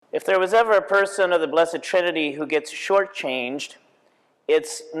If there was ever a person of the Blessed Trinity who gets shortchanged,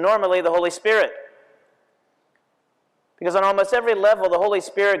 it's normally the Holy Spirit. Because on almost every level, the Holy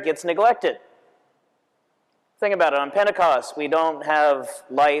Spirit gets neglected. Think about it. On Pentecost, we don't have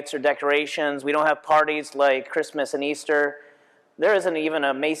lights or decorations. We don't have parties like Christmas and Easter. There isn't even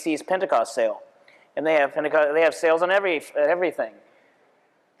a Macy's Pentecost sale. And they have sales on everything.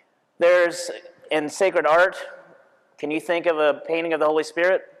 There's, in sacred art, can you think of a painting of the Holy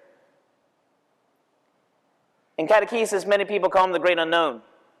Spirit? In catechesis, many people call him the great unknown.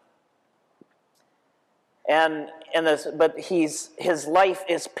 But his life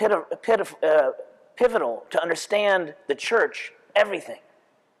is pivotal to understand the church, everything.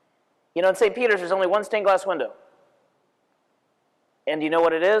 You know, in St. Peter's, there's only one stained glass window. And do you know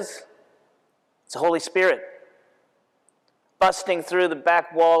what it is? It's the Holy Spirit. Busting through the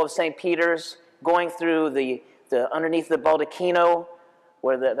back wall of St. Peter's, going through the underneath the baldacchino,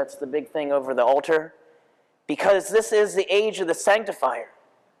 where that's the big thing over the altar. Because this is the age of the sanctifier.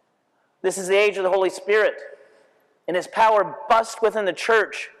 This is the age of the Holy Spirit. And his power busts within the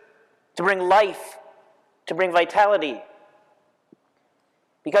church to bring life, to bring vitality.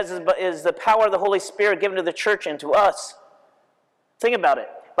 Because it is the power of the Holy Spirit given to the church and to us. Think about it.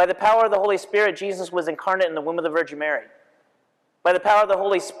 By the power of the Holy Spirit, Jesus was incarnate in the womb of the Virgin Mary. By the power of the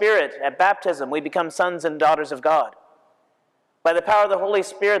Holy Spirit, at baptism, we become sons and daughters of God. By the power of the Holy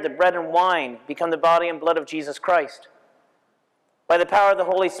Spirit, the bread and wine become the body and blood of Jesus Christ. By the power of the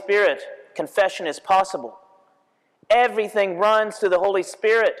Holy Spirit, confession is possible. Everything runs through the Holy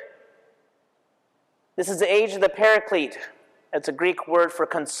Spirit. This is the age of the Paraclete. That's a Greek word for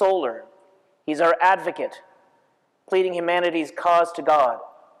consoler. He's our advocate, pleading humanity's cause to God.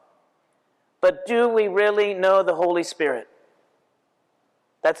 But do we really know the Holy Spirit?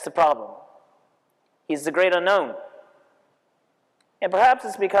 That's the problem. He's the great unknown. And perhaps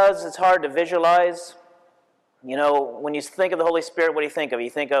it's because it's hard to visualize. You know, when you think of the Holy Spirit, what do you think of?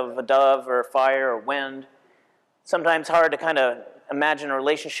 You think of a dove or fire or wind. Sometimes hard to kind of imagine a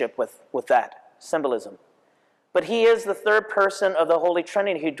relationship with that symbolism. But he is the third person of the Holy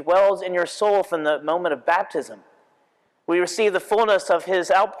Trinity who dwells in your soul from the moment of baptism. We receive the fullness of his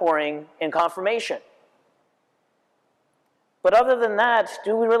outpouring in confirmation. But other than that,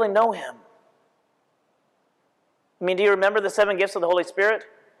 do we really know him? I mean, do you remember the 7 gifts of the Holy Spirit?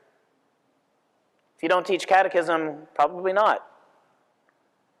 If you don't teach catechism, probably not.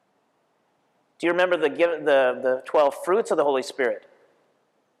 Do you remember the 12 fruits of the Holy Spirit?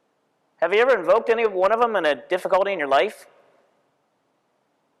 Have you ever invoked any one of them in a difficulty in your life?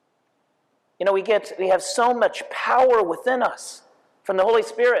 You know, we have so much power within us from the Holy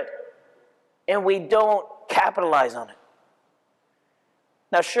Spirit, and we don't capitalize on it.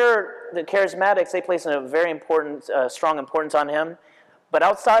 Now, sure, the charismatics, they place a very important, strong importance on him. But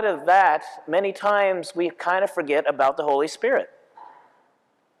outside of that, many times we kind of forget about the Holy Spirit.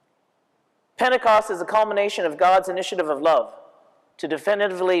 Pentecost is the culmination of God's initiative of love to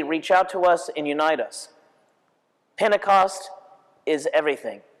definitively reach out to us and unite us. Pentecost is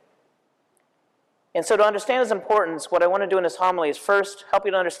everything. And so to understand its importance, what I want to do in this homily is first help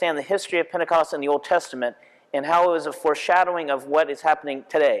you to understand the history of Pentecost in the Old Testament and how it was a foreshadowing of what is happening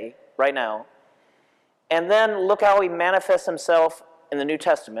today, right now. And then look how he manifests himself in the New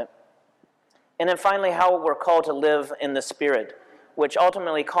Testament. And then finally, how we're called to live in the Spirit, which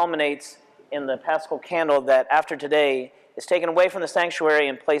ultimately culminates in the Paschal candle that after today is taken away from the sanctuary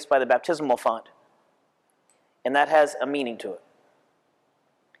and placed by the baptismal font. And that has a meaning to it.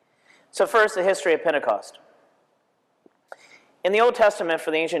 So first, the history of Pentecost. In the Old Testament, for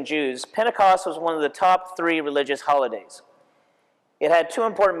the ancient Jews, Pentecost was one of the top 3 religious holidays. It had 2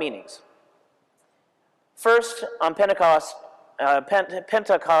 important meanings. First, on Pentecost,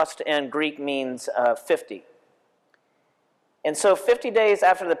 Pentecost in Greek means 50. And so 50 days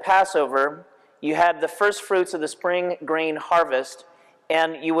after the Passover, you had the first fruits of the spring grain harvest,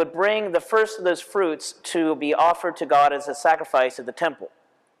 and you would bring the first of those fruits to be offered to God as a sacrifice at the temple.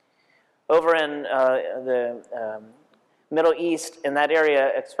 Over in the Middle East, in that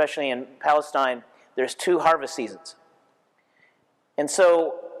area, especially in Palestine, there's 2 harvest seasons. And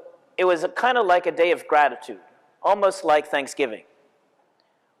so it was kind of like a day of gratitude, almost like Thanksgiving,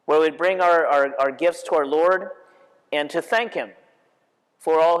 where we'd bring our gifts to our Lord and to thank him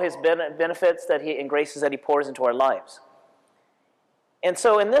for all his benefits and graces that he pours into our lives. And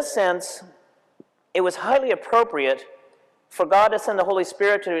so in this sense, it was highly appropriate for God to send the Holy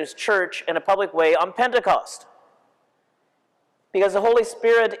Spirit to his church in a public way on Pentecost. Because the Holy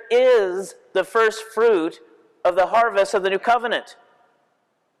Spirit is the first fruit of the harvest of the new covenant.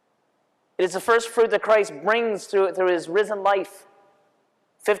 It is the first fruit that Christ brings through his risen life.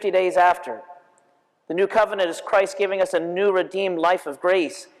 50 days after. The new covenant is Christ giving us a new redeemed life of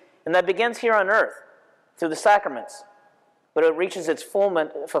grace, and that begins here on earth through the sacraments, but it reaches its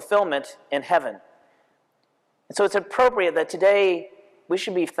fulfillment in heaven. And so it's appropriate that today we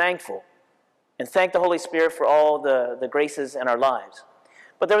should be thankful and thank the Holy Spirit for all the graces in our lives.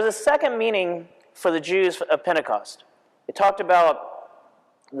 But there was a second meaning for the Jews of Pentecost. It talked about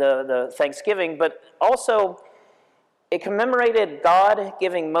the thanksgiving, but also it commemorated God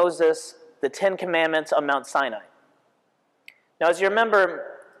giving Moses the 10 Commandments on Mount Sinai. Now, as you remember,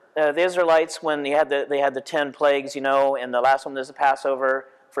 the Israelites, when they had the 10 plagues, and the last one was the Passover,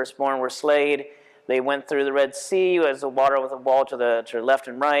 firstborn were slain. They went through the Red Sea as the water with a wall to the left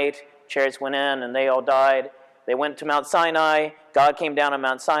and right. Chariots went in, and they all died. They went to Mount Sinai. God came down on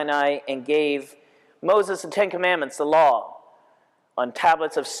Mount Sinai and gave Moses the 10 Commandments, the law, on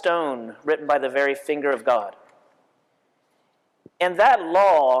tablets of stone written by the very finger of God. And that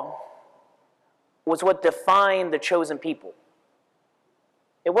law was what defined the chosen people.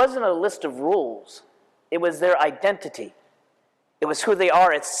 It wasn't a list of rules. It was their identity. It was who they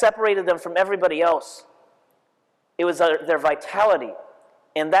are. It separated them from everybody else. It was their vitality.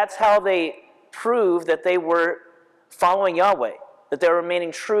 And that's how they proved that they were following Yahweh, that they were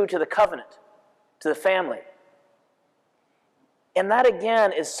remaining true to the covenant, to the family. And that,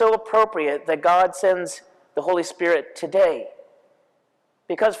 again, is so appropriate that God sends the Holy Spirit today.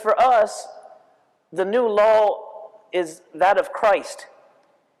 Because for us, the new law is that of Christ.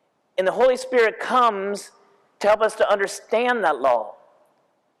 And the Holy Spirit comes to help us to understand that law.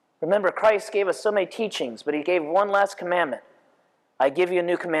 Remember, Christ gave us so many teachings, but he gave one last commandment. I give you a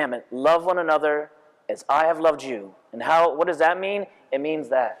new commandment. Love one another as I have loved you. And what does that mean? It means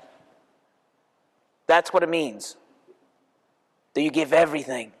that. That's what it means. That you give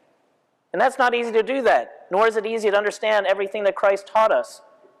everything. And that's not easy to do that, nor is it easy to understand everything that Christ taught us.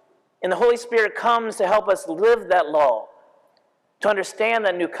 And the Holy Spirit comes to help us live that law, to understand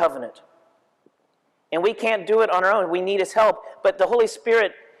that new covenant. And we can't do it on our own. We need his help. But the Holy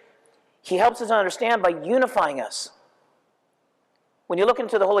Spirit, he helps us to understand by unifying us. When you look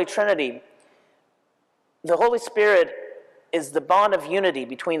into the Holy Trinity, the Holy Spirit is the bond of unity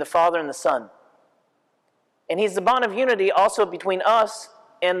between the Father and the Son. And he's the bond of unity also between us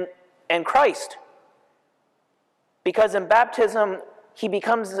and Christ. Because in baptism, he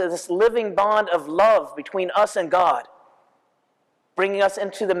becomes this living bond of love between us and God, bringing us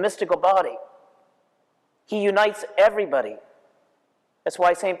into the mystical body. He unites everybody. That's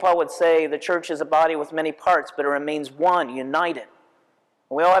why St. Paul would say the church is a body with many parts, but it remains one, united.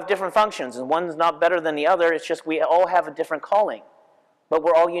 We all have different functions, and one's not better than the other. It's just we all have a different calling, but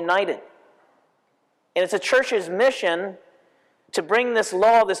we're all united. And it's a church's mission to bring this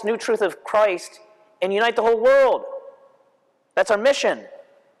law, this new truth of Christ, and unite the whole world. That's our mission.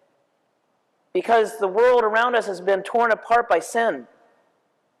 Because the world around us has been torn apart by sin.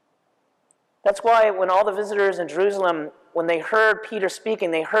 That's why when all the visitors in Jerusalem, when they heard Peter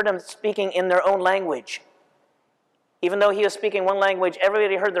speaking, they heard him speaking in their own language. Even though he was speaking one language,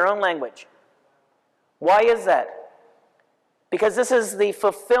 everybody heard their own language. Why is that? Because this is the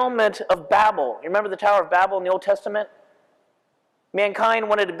fulfillment of Babel. You remember the Tower of Babel in the Old Testament? Mankind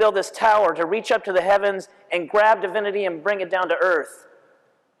wanted to build this tower to reach up to the heavens and grab divinity and bring it down to earth.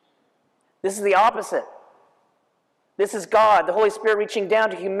 This is the opposite. This is God, the Holy Spirit, reaching down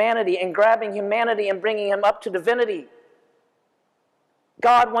to humanity and grabbing humanity and bringing him up to divinity.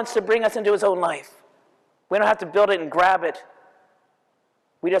 God wants to bring us into his own life. We don't have to build it and grab it.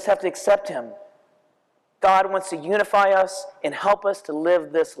 We just have to accept him. God wants to unify us and help us to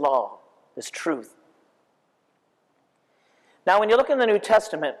live this law, this truth. Now, when you look in the New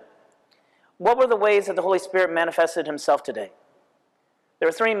Testament, what were the ways that the Holy Spirit manifested himself today? There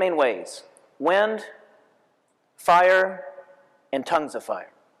are three main ways: wind, fire, and tongues of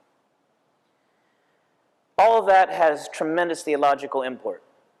fire. All of that has tremendous theological import.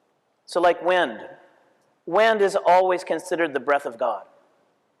 So like wind is always considered the breath of God.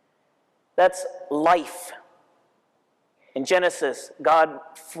 That's life. In Genesis, God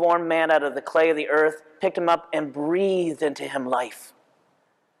formed man out of the clay of the earth, picked him up, and breathed into him life.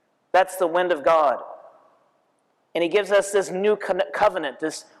 That's the wind of God. And he gives us this new covenant.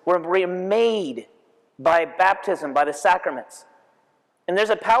 We're made by baptism, by the sacraments. And there's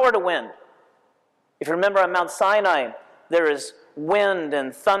a power to wind. If you remember on Mount Sinai, there is wind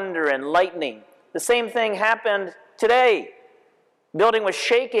and thunder and lightning. The same thing happened today. The building was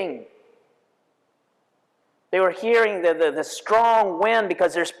shaking. They were hearing the strong wind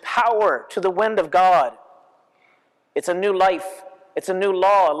because there's power to the wind of God. It's a new life. It's a new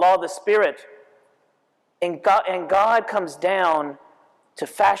law, a law of the Spirit. And God comes down to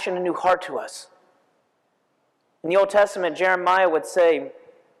fashion a new heart to us. In the Old Testament, Jeremiah would say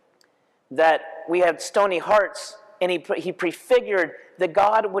that we have stony hearts, and he prefigured that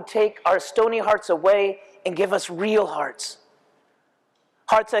God would take our stony hearts away and give us real hearts.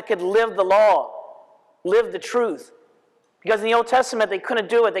 Hearts that could live the law, live the truth. Because in the Old Testament, they couldn't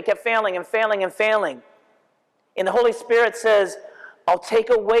do it. They kept failing and failing and failing. And the Holy Spirit says, I'll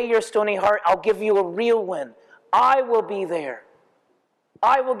take away your stony heart. I'll give you a real one. I will be there.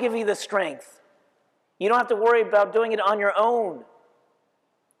 I will give you the strength. You don't have to worry about doing it on your own.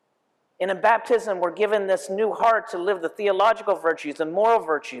 And in baptism, we're given this new heart to live the theological virtues, the moral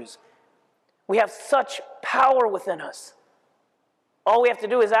virtues. We have such power within us. All we have to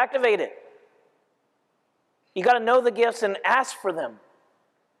do is activate it. You got to know the gifts and ask for them.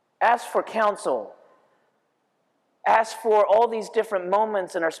 Ask for counsel. Ask for all these different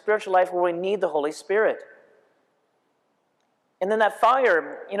moments in our spiritual life where we need the Holy Spirit. And then that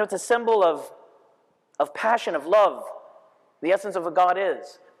fire, it's a symbol of passion, of love, the essence of what God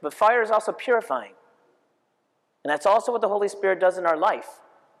is. But fire is also purifying. And that's also what the Holy Spirit does in our life.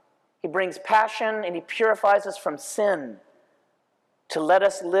 He brings passion and he purifies us from sin to let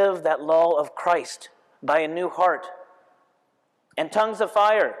us live that law of Christ by a new heart. And tongues of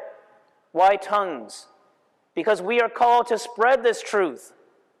fire. Why tongues? Because we are called to spread this truth.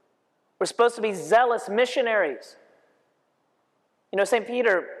 We're supposed to be zealous missionaries. St.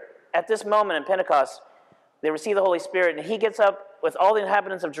 Peter, at this moment in Pentecost, they receive the Holy Spirit, and he gets up with all the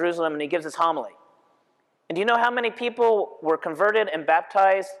inhabitants of Jerusalem, and he gives his homily. And do you know how many people were converted and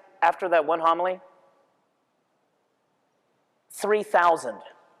baptized after that one homily? 3,000.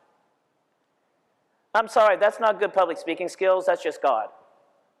 I'm sorry, that's not good public speaking skills, that's just God.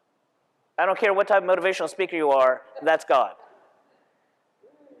 I don't care what type of motivational speaker you are, that's God.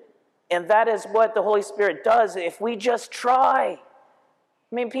 And that is what the Holy Spirit does if we just try.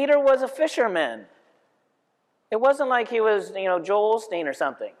 Peter was a fisherman. It wasn't like he was, Joel Osteen or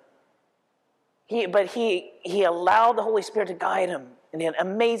something. But he allowed the Holy Spirit to guide him, and then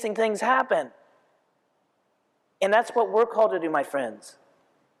amazing things happen. And that's what we're called to do, my friends.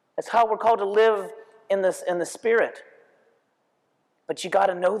 That's how we're called to live in the Spirit. But you got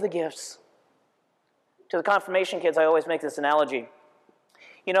to know the gifts. To the confirmation kids, I always make this analogy.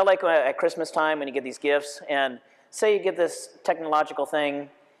 Like at Christmas time when you get these gifts, and say you get this technological thing,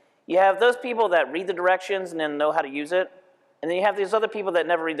 you have those people that read the directions and then know how to use it, and then you have these other people that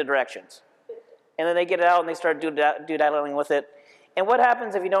never read the directions. And then they get it out and they start doodling with it. And what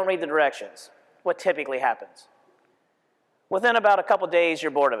happens if you don't read the directions? What typically happens? Within about a couple days,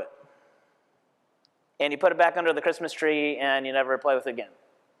 you're bored of it. And you put it back under the Christmas tree and you never play with it again.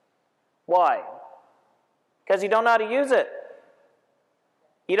 Why? Because you don't know how to use it.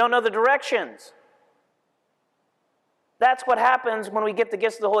 You don't know the directions. That's what happens when we get the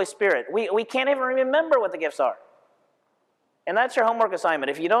gifts of the Holy Spirit. We can't even remember what the gifts are. And that's your homework assignment.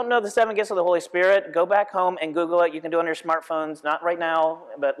 If you don't know the 7 gifts of the Holy Spirit, go back home and Google it. You can do it on your smartphones, not right now,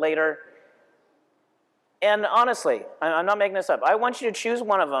 but later. And honestly, I'm not making this up. I want you to choose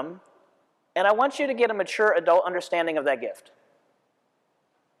one of them, and I want you to get a mature adult understanding of that gift.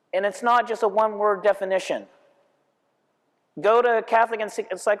 And it's not just a one-word definition. Go to Catholic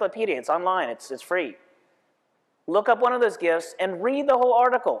Encyclopedia. It's online. It's free. Look up one of those gifts and read the whole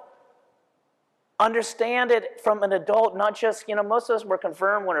article. Understand it from an adult, not just, most of us were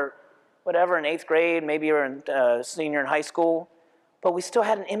confirmed when we're, whatever, in 8th grade, maybe you're in senior in high school, but we still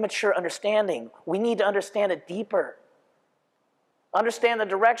had an immature understanding. We need to understand it deeper. Understand the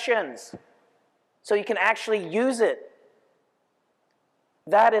directions so you can actually use it.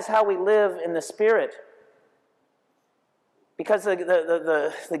 That is how we live in the Spirit. Because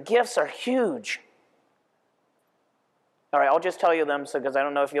the gifts are huge. All right, I'll just tell you them because I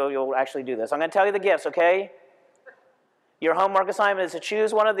don't know if you'll actually do this. I'm going to tell you the gifts, okay? Your homework assignment is to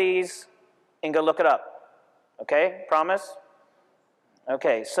choose one of these and go look it up. Okay? Promise?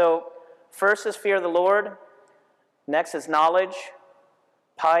 Okay, so first is fear of the Lord. Next is knowledge,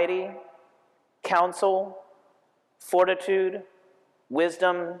 piety, counsel, fortitude,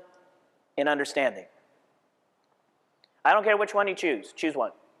 wisdom, and understanding. I don't care which one you choose. Choose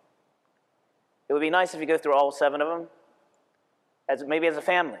one. It would be nice if you go through all 7 of them. Maybe as a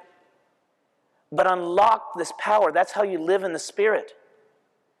family. But unlock this power. That's how you live in the Spirit.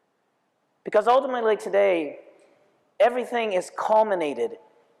 Because ultimately today, everything is culminated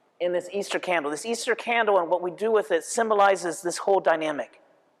in this Easter candle. This Easter candle and what we do with it symbolizes this whole dynamic.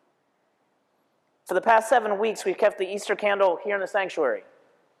 For the past 7 weeks, we've kept the Easter candle here in the sanctuary.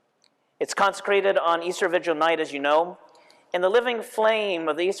 It's consecrated on Easter Vigil night, as you know. And the living flame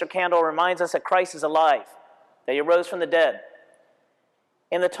of the Easter candle reminds us that Christ is alive, that he rose from the dead.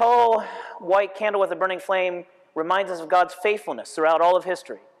 And the tall white candle with a burning flame reminds us of God's faithfulness throughout all of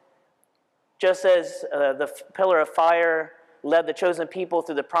history. Just as the pillar of fire led the chosen people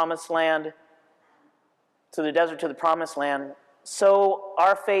through the promised land, through the desert to the promised land, so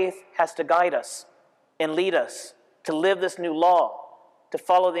our faith has to guide us and lead us to live this new law, to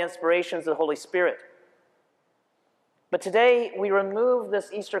follow the inspirations of the Holy Spirit. But today, we remove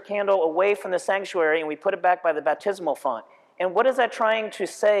this Easter candle away from the sanctuary and we put it back by the baptismal font. And what is that trying to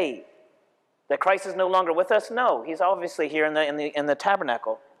say? That Christ is no longer with us? No, he's obviously here in the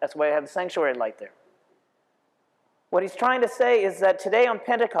tabernacle. That's why I have the sanctuary light there. What he's trying to say is that today on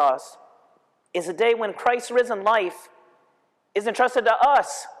Pentecost is a day when Christ's risen life is entrusted to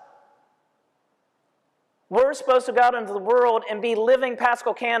us. We're supposed to go out into the world and be living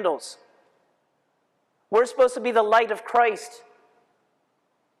Paschal candles. We're supposed to be the light of Christ.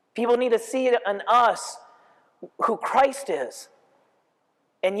 People need to see it in us who Christ is.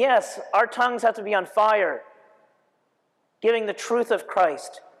 And yes, our tongues have to be on fire, giving the truth of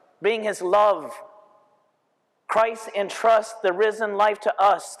Christ, being his love. Christ entrusts the risen life to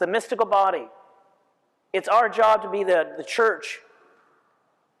us, the mystical body. It's our job to be the church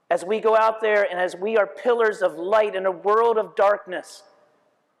as we go out there and as we are pillars of light in a world of darkness.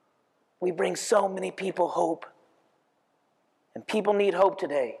 We bring so many people hope. And people need hope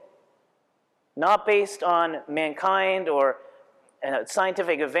today. Not based on mankind or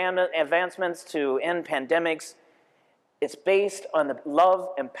scientific advancements to end pandemics. It's based on the love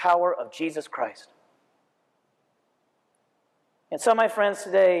and power of Jesus Christ. And so, my friends,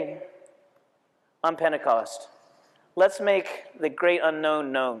 today on Pentecost, let's make the great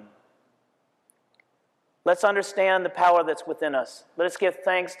unknown known. Let's understand the power that's within us. Let us give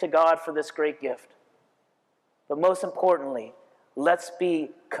thanks to God for this great gift. But most importantly, let's be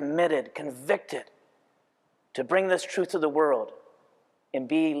committed, convicted to bring this truth to the world and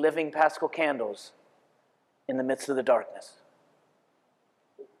be living Paschal candles in the midst of the darkness.